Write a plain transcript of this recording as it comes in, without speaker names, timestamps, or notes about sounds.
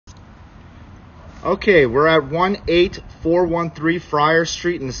Okay, we're at 18413 Friar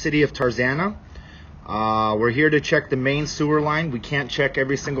Street in the city of Tarzana. We're here to check the main sewer line. We can't check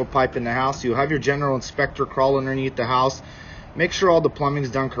every single pipe in the house. You'll have your general inspector crawl underneath the house, make sure all the plumbing's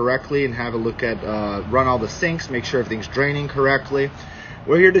done correctly, and have a look at, run all the sinks, make sure everything's draining correctly.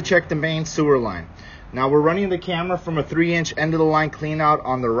 We're here to check the main sewer line. Now we're running the camera from a 3-inch end of the line clean out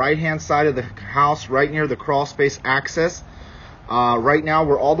on the right hand side of the house, right near the crawl space access. Right now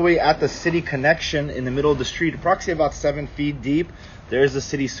we're all the way at the city connection in the middle of the street, approximately about 7 feet deep. There's the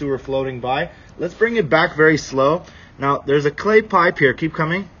city sewer floating by. Let's bring it back very slow. Now there's a clay pipe here, keep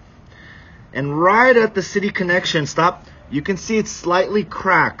coming. And right at the city connection, stop, you can see it's slightly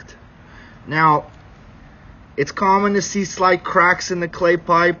cracked. Now, it's common to see slight cracks in the clay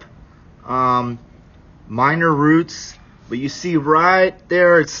pipe, minor roots, but you see right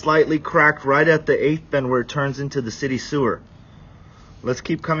there it's slightly cracked right at the 8th bend where it turns into the city sewer. Let's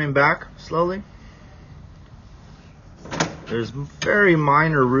keep coming back slowly. There's very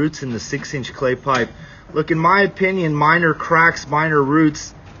minor roots in the 6-inch clay pipe. Look, in my opinion, minor cracks, minor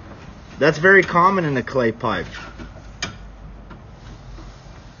roots, that's very common in a clay pipe.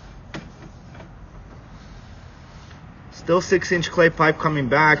 Still 6-inch clay pipe coming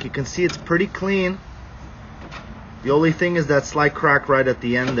back. You can see it's pretty clean. The only thing is that slight crack right at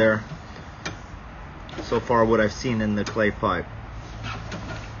the end there. So far what I've seen in the clay pipe.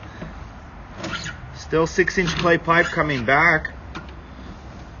 Still 6-inch clay pipe coming back.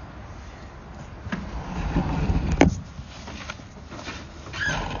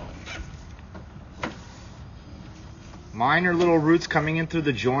 Minor little roots coming in through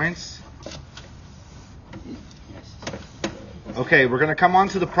the joints. Okay, we're gonna come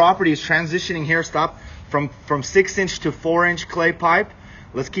onto the property. It's transitioning here, stop, from 6-inch to 4-inch clay pipe.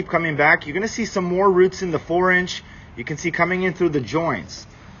 Let's keep coming back. You're gonna see some more roots in the 4-inch. You can see coming in through the joints.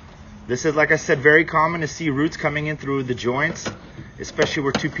 This is, like I said, very common to see roots coming in through the joints, especially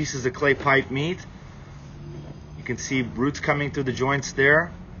where two pieces of clay pipe meet. You can see roots coming through the joints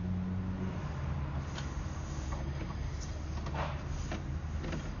there.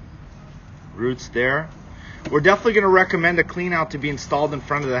 Roots there. We're definitely going to recommend a clean out to be installed in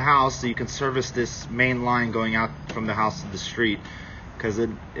front of the house so you can service this main line going out from the house to the street, because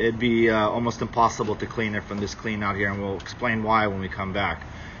it'd be almost impossible to clean it from this clean out here, and we'll explain why when we come back.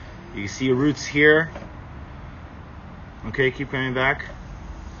 You see roots here. Okay, keep coming back.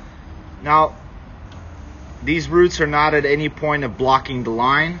 Now, these roots are not at any point of blocking the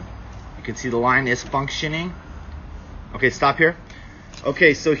line. You can see the line is functioning. Okay, stop here.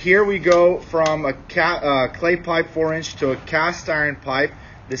 Okay, so here we go from a clay pipe 4-inch to a cast iron pipe.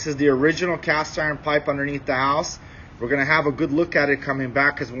 This is the original cast iron pipe underneath the house. We're going to have a good look at it coming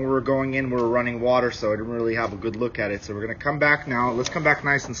back, because when we were going in, we were running water, so I didn't really have a good look at it. So we're going to come back now. Let's come back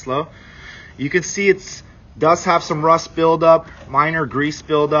nice and slow. You can see it does have some rust buildup, minor grease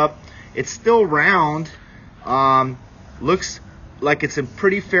buildup. It's still round. Looks like it's in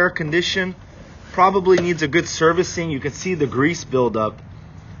pretty fair condition. Probably needs a good servicing. You can see the grease buildup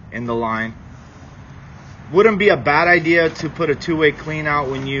in the line. Wouldn't be a bad idea to put a 2-way clean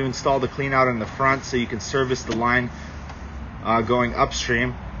out when you install the clean out in the front, so you can service the line going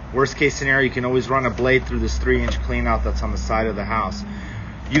upstream. Worst case scenario, you can always run a blade through this 3-inch clean out that's on the side of the house.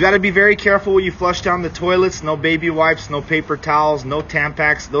 You got to be very careful when you flush down the toilets. No baby wipes, no paper towels, no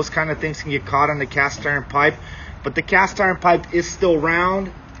Tampax. Those kind of things can get caught on the cast iron pipe. But the cast iron pipe is still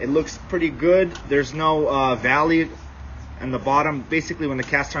round. It looks pretty good. There's no valley on the bottom. Basically, when the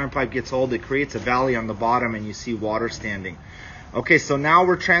cast iron pipe gets old, it creates a valley on the bottom and you see water standing. Okay, so now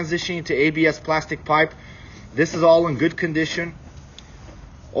we're transitioning to ABS plastic pipe. This is all in good condition.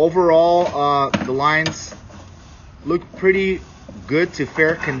 Overall, the lines look pretty good to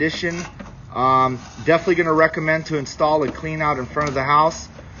fair condition. Definitely going to recommend to install a clean out in front of the house.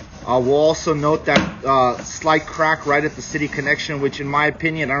 We'll also note that slight crack right at the city connection, which in my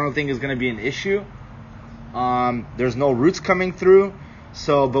opinion, I don't think is going to be an issue. There's no roots coming through,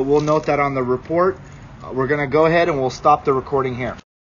 but we'll note that on the report. We're going to go ahead and we'll stop the recording here.